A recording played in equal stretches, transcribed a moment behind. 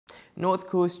North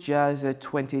Coast Jazz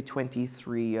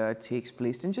 2023 takes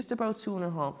place in just about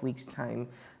 2.5 weeks' time,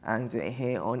 and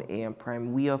here on AM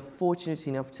Prime, we are fortunate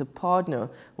enough to partner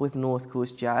with North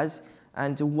Coast Jazz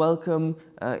and to welcome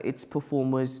its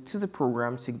performers to the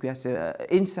program to get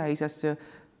insight as to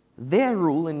their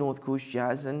role in North Coast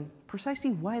Jazz and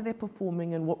precisely why they're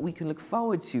performing and what we can look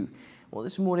forward to. Well,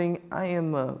 this morning I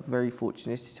am very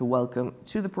fortunate to welcome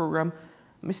to the program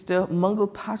Mr.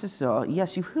 Mungal Patasar.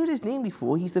 Yes, you've heard his name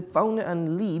before. He's the founder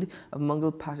and lead of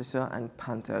Mungal Patasar And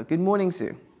Pantar. Good morning,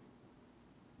 sir.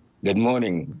 Good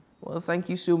morning. Well, thank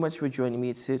you so much for joining me.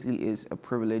 It certainly is a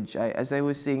privilege. As I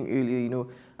was saying earlier,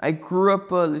 I grew up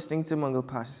listening to Mungal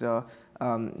Patasar.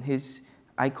 His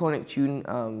iconic tune,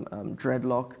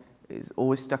 Dreadlock, is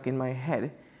always stuck in my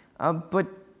head. But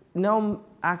now I'm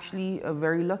actually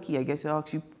very lucky, I guess, to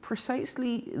ask you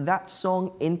precisely that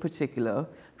song in particular,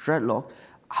 Dreadlock.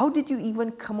 How did you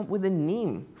even come up with a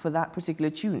name for that particular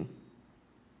tune?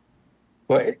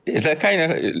 Well, it's a kind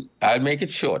of, I'll make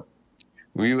it short.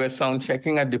 We were sound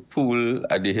checking at the pool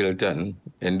at the Hilton.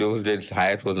 In those days,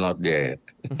 Hyatt was not there yet.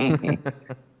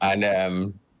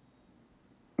 And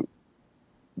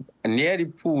near the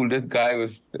pool, this guy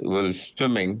was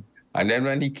swimming. And then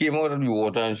when he came out of the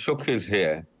water and shook his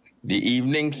hair, the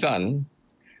evening sun,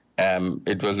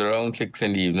 it was around 6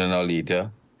 in the evening or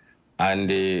later, and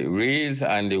the rays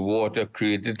and the water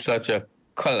created such a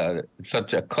color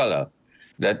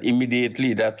that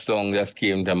immediately that song just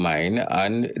came to mind,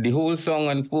 and the whole song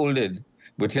unfolded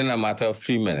within a matter of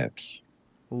 3 minutes.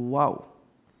 Wow.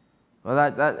 Well,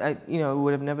 I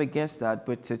would have never guessed that,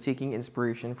 but taking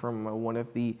inspiration from one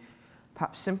of the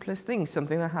perhaps simplest things,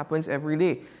 something that happens every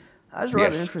day. That's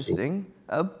rather interesting.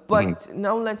 But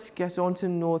now let's get on to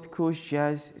North Coast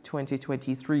Jazz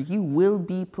 2023. You will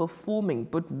be performing,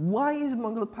 but why is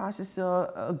Mungal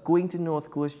Patasar going to North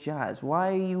Coast Jazz?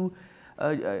 Why are you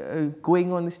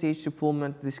going on the stage to perform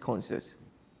at this concert?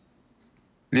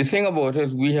 The thing about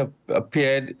it, we have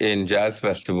appeared in jazz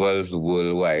festivals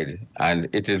worldwide, and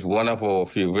it is one of our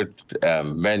favorite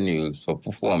venues for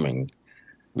performing.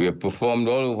 We have performed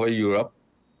all over Europe,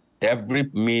 every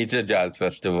major jazz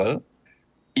festival,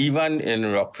 even in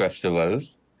rock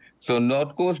festivals. So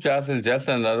North Coast Jazz is just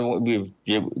another one. We've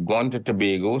gone to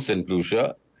Tobago, St.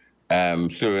 Lucia,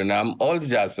 Suriname, all the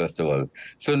jazz festivals.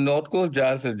 So North Coast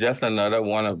Jazz is just another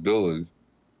one of those.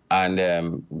 And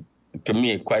to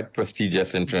me, quite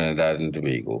prestigious in Trinidad and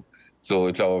Tobago. So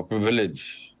it's our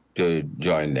privilege to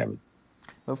join them.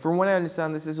 Well, from what I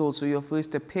understand, this is also your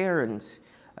first appearance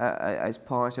as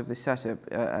part of the setup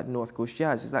at North Coast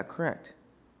Jazz. Is that correct?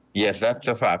 Yes, that's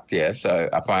a fact, yes.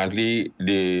 Apparently,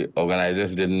 the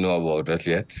organizers didn't know about us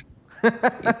yet.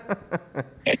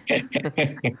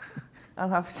 I'll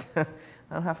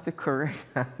have to correct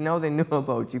that. Now they know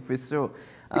about you for sure.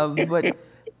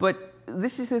 But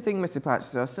this is the thing, Mr.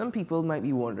 Patasar. Some people might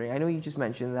be wondering. I know you just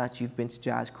mentioned that you've been to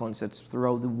jazz concerts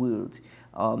throughout the world,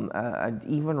 and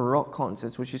even rock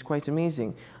concerts, which is quite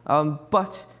amazing.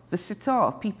 But the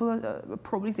sitar, people are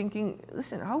probably thinking,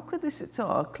 listen, how could the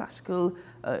sitar, a classical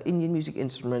Indian music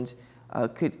instrument,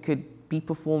 could be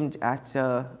performed at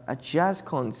a jazz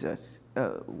concert?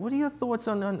 What are your thoughts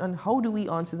on how do we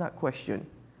answer that question?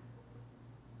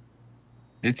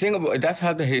 The thing about it, that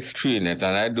has a history in it,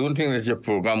 and I don't think that your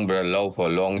program would allow for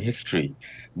a long history.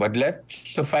 But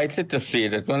let's suffice it to say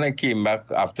that when I came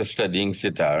back after studying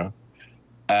sitar,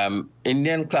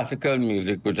 Indian classical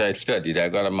music, which I studied, I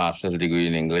got a master's degree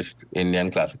in English, Indian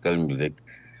classical music,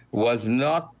 was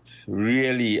not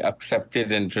really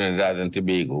accepted in Trinidad and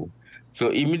Tobago. So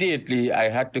immediately I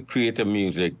had to create a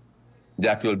music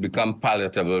that will become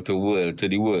palatable to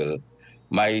the world.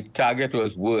 My target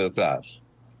was world class.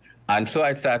 And so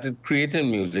I started creating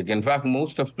music. In fact,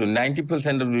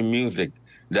 90% of the music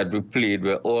that we played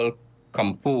were all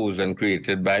composed and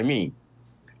created by me.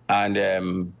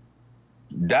 And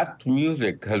that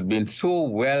music has been so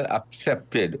well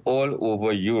accepted all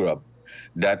over Europe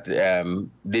that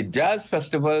the jazz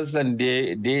festivals, and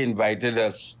they invited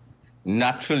us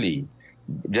naturally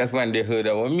just when they heard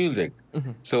our music.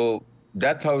 So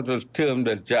that's how it was termed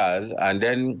as jazz. And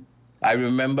then I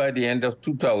remember at the end of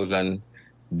 2000,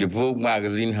 the Vogue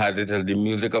magazine had it as the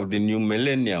music of the new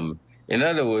millennium. In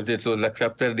other words, it was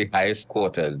accepted at the highest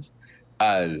quarters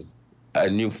as a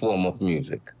new form of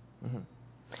music.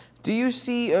 Do you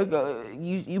see,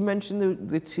 you mentioned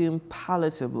the term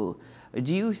palatable.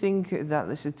 Do you think that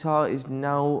the sitar is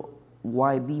now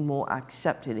widely more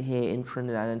accepted here in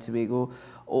Trinidad and Tobago?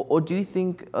 Or do you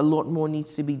think a lot more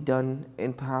needs to be done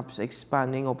in perhaps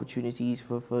expanding opportunities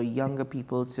for younger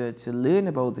people to learn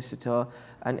about the sitar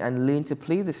and learn to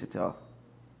play the sitar?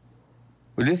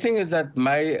 But the thing is that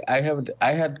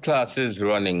I had classes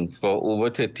running for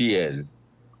over 30 years,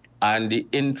 and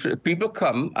people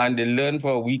come and they learn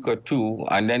for a week or two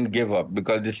and then give up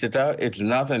because the sitar, it's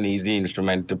not an easy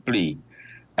instrument to play.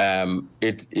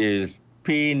 It is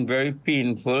very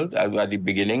painful at the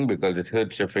beginning because it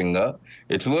hurts your finger.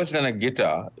 It's worse than a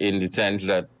guitar in the sense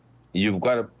that you've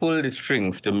got to pull the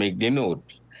strings to make the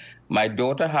notes. My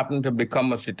daughter happened to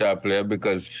become a sitar player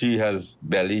because she has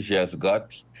belly, she has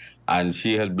guts, and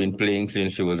she has been playing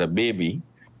since she was a baby.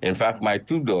 In fact, my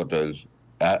two daughters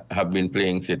have been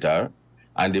playing sitar,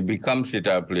 and they become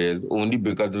sitar players only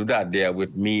because of that. They are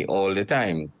with me all the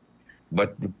time.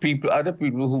 But other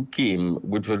people who came,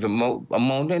 which was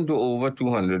amounting to over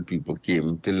 200 people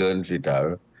came to learn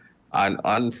sitar. And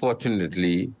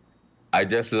unfortunately, I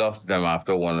just lost them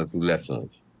after one or two lessons.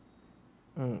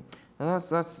 And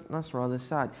that's rather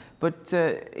sad. But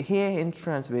here in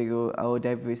Trinidad and Tobago, our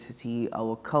diversity,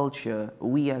 our culture,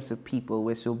 we as a people,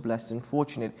 we're so blessed and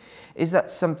fortunate. Is that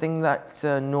something that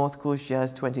North Coast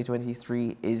Jazz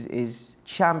 2023 is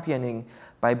championing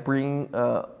by bringing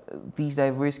these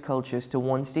diverse cultures to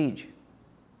one stage?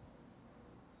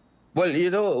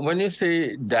 Well, when you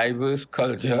say diverse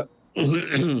culture,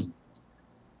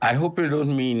 I hope you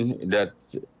don't mean that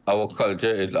our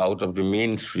culture is out of the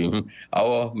mainstream.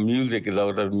 Our music is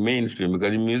out of the mainstream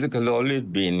because the music has always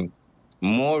been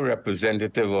more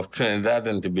representative of Trinidad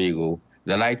and Tobago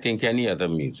than I think any other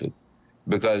music.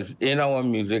 Because in our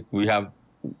music, we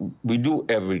do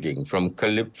everything from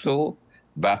calypso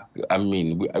back,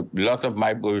 lots of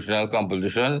my original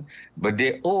composition, but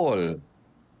they all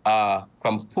are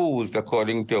composed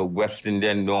according to West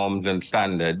Indian norms and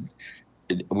standards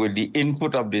with the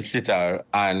input of the sitar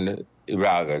and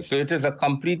raga. So it is a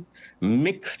complete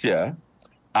mixture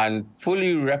and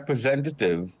fully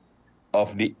representative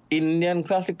of the Indian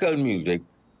classical music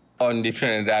on the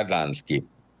Trinidad landscape.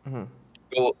 Mm-hmm.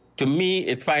 So to me,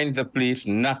 it finds a place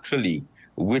naturally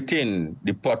within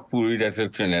the potpourri that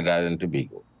is Trinidad and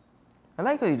Tobago. I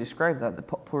like how you describe that, the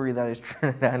potpourri that is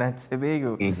Trinidad and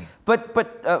Tobago. Mm-hmm.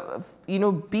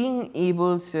 But being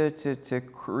able to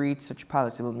create such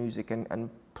palatable music and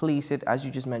place it, as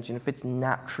you just mentioned, it fits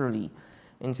naturally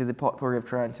into the potpourri of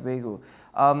Trinidad and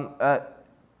Tobago.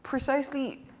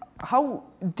 Precisely how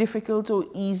difficult or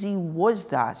easy was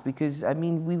that? Because,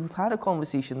 we've had a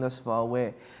conversation thus far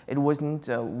where it wasn't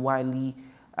widely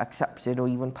accepted or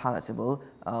even palatable.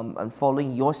 And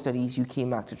following your studies, you came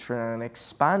back to Trinidad and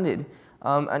expanded.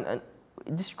 And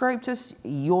describe to us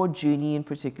your journey in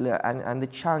particular and the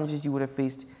challenges you would have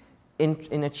faced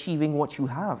in achieving what you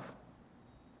have.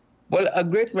 Well, a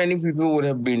great many people would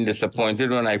have been disappointed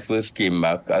when I first came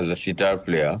back as a sitar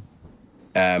player.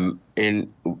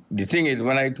 The thing is,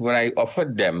 when I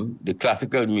offered them the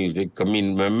classical music,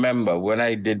 remember, when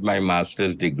I did my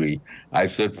master's degree, I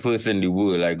stood first in the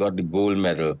world. I got the gold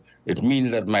medal. It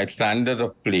means that my standard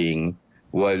of playing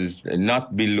was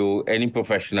not below any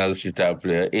professional sitar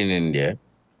player in India.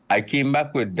 I came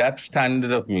back with that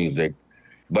standard of music,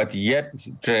 but yet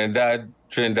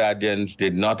Trinidadians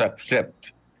did not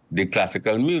accept the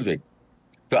classical music.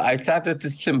 So I started to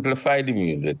simplify the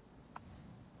music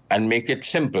and make it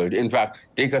simple. In fact,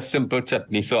 take a simple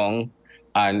chutney song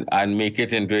and make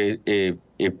it into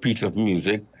a piece of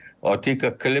music, or take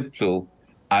a calypso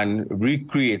and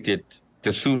recreate it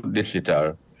to suit the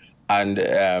sitar. And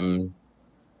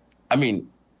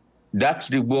that's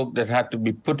the work that had to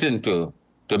be put into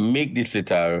to make the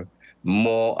sitar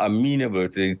more amenable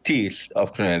to the taste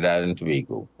of Trinidad and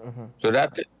Tobago. Mm-hmm. So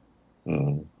that's it.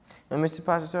 Mm-hmm. And Mr.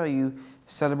 Patasar, you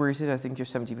celebrated, I think your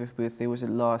 75th birthday was it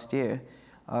last year,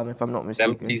 if I'm not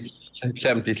mistaken.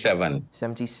 77.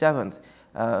 77th.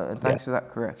 And thanks for that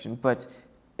correction. But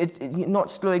you're not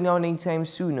slowing down anytime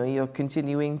sooner. You're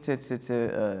continuing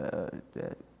to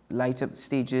light up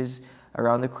stages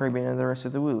around the Caribbean and the rest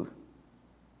of the world.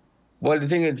 Well, the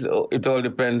thing is, it all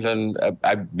depends on,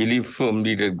 I believe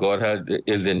firmly that God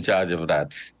is in charge of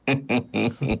that.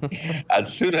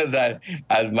 As soon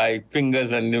as my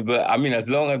fingers are nimble, as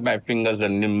long as my fingers are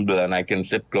nimble and I can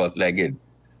sit cross-legged,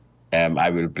 I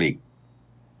will play.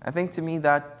 I think to me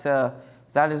that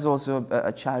is also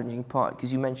a challenging part,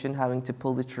 because you mentioned having to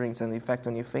pull the strings and the effect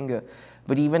on your finger,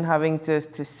 but even having to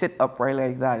sit upright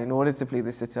like that in order to play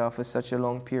the sitar for such a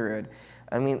long period,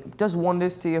 it does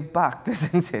wonders to your back,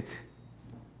 doesn't it?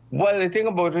 Well, the thing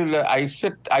about it, I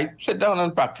sit down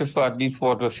and practice for at least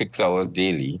 4 to 6 hours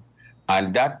daily,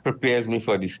 and that prepares me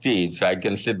for the stage. So I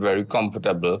can sit very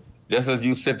comfortable. Just as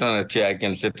you sit on a chair, I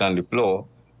can sit on the floor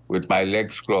with my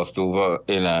legs crossed over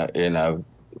in a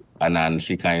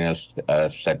Nancy kind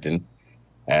of setting,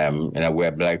 in a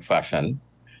web-like fashion.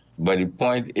 But the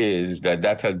point is that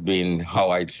that has been how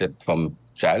I sit from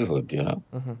childhood, you know.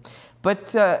 Mm-hmm.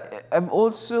 But I'm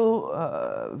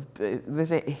also,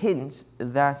 there's a hint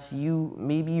that you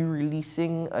may be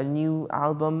releasing a new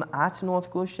album at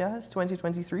North Coast Jazz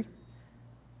 2023?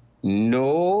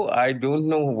 No, I don't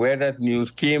know where that news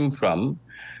came from.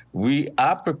 We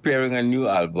are preparing a new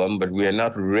album, but we are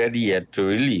not ready yet to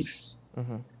release.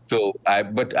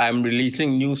 Mm-hmm. But I'm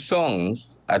releasing new songs,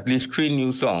 at least 3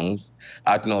 new songs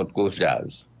at North Coast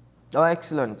Jazz. Oh,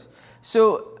 excellent.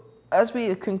 So, as we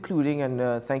are concluding,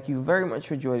 and thank you very much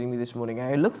for joining me this morning,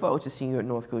 I look forward to seeing you at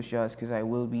North Coast Jazz because I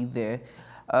will be there.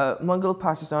 Mungal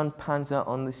Patasar And Pantar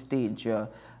on the stage.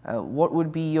 What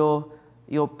would be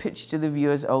your pitch to the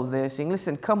viewers out there saying,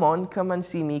 listen, come on, come and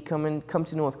see me, come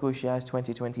to North Coast Jazz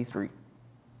 2023?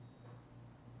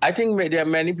 I think there are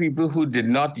many people who did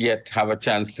not yet have a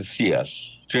chance to see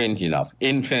us, strange enough,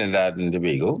 in Trinidad and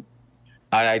Tobago.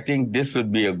 And I think this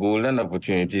would be a golden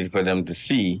opportunity for them to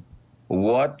see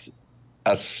what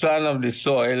a son of the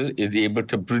soil is able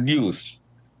to produce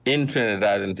in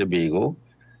Trinidad and Tobago.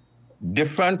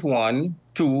 Different one,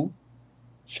 two,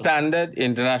 standard,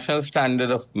 international standard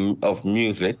of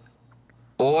music.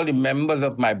 All the members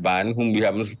of my band, whom we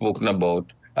haven't spoken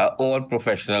about, are all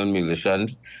professional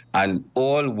musicians and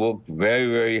all work very,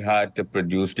 very hard to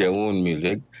produce their own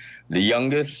music. The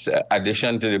youngest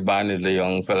addition to the band is a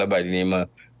young fellow by the name of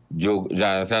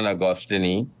Jonathan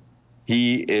Agostini.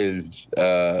 He is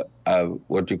a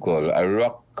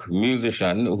rock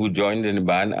musician who joined in the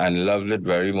band and loves it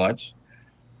very much.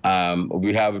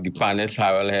 We have the pianist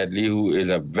Harold Headley, who is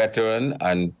a veteran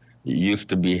and used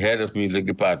to be head of music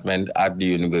department at the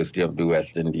University of the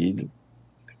West Indies.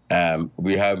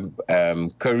 We have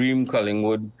Kareem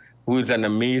Collingwood, who is an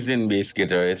amazing bass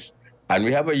guitarist. And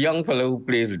we have a young fellow who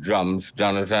plays drums,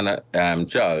 Jonathan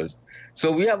Charles.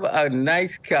 So we have a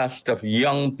nice cast of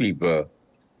young people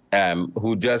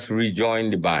who just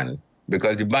rejoined the band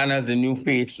because the band has a new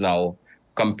face now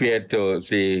compared to,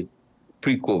 say,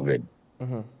 pre-COVID.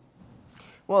 Mm-hmm.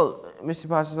 Well, Mr.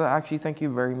 Patasar, actually, thank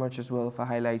you very much as well for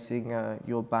highlighting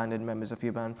your band and members of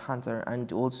your band, Panther,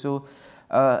 and also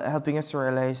helping us to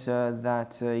realize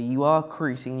that you are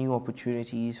creating new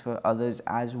opportunities for others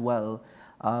as well,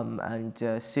 and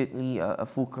certainly a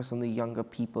focus on the younger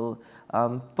people.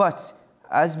 But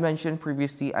as mentioned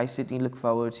previously, I certainly look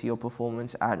forward to your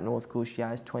performance at North Coast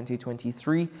Jazz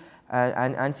 2023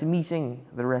 and to meeting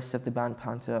the rest of the band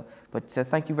Panther. But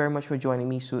thank you very much for joining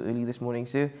me so early this morning,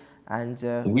 sir. And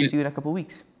we'll see you in a couple of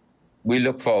weeks. We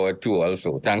look forward to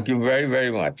also. Thank you very,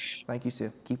 very much. Thank you,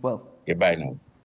 sir. Keep well. Goodbye now.